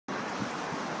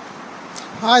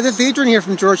Hi, this is Adrian here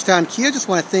from Georgetown Kia. Just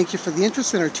want to thank you for the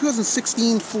interest in our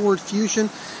 2016 Ford Fusion.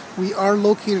 We are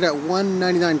located at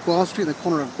 199 Guelph Street in the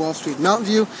corner of Guelph Street, Mountain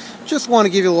View. Just want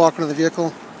to give you a walk around the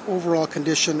vehicle. Overall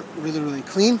condition, really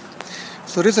clean.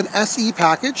 So it is an SE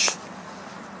package.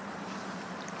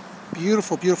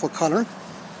 Beautiful, beautiful color.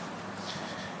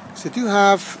 So you do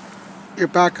have your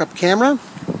backup camera.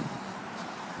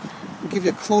 I'll give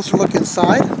you a closer look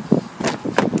inside.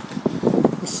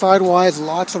 Sidewise,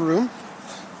 lots of room.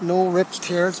 No rips,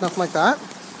 tears, nothing like that.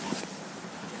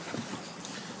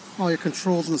 All your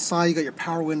controls on the side. You got your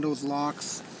power windows,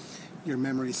 locks, your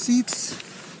memory seats.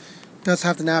 Does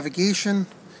have the navigation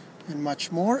and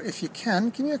much more. If you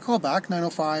can, give me a call back,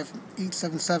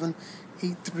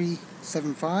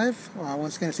 905-877-8375.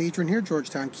 Once again, it's Adrian here,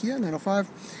 Georgetown Kia,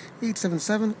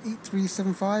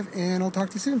 905-877-8375, and I'll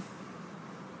talk to you soon.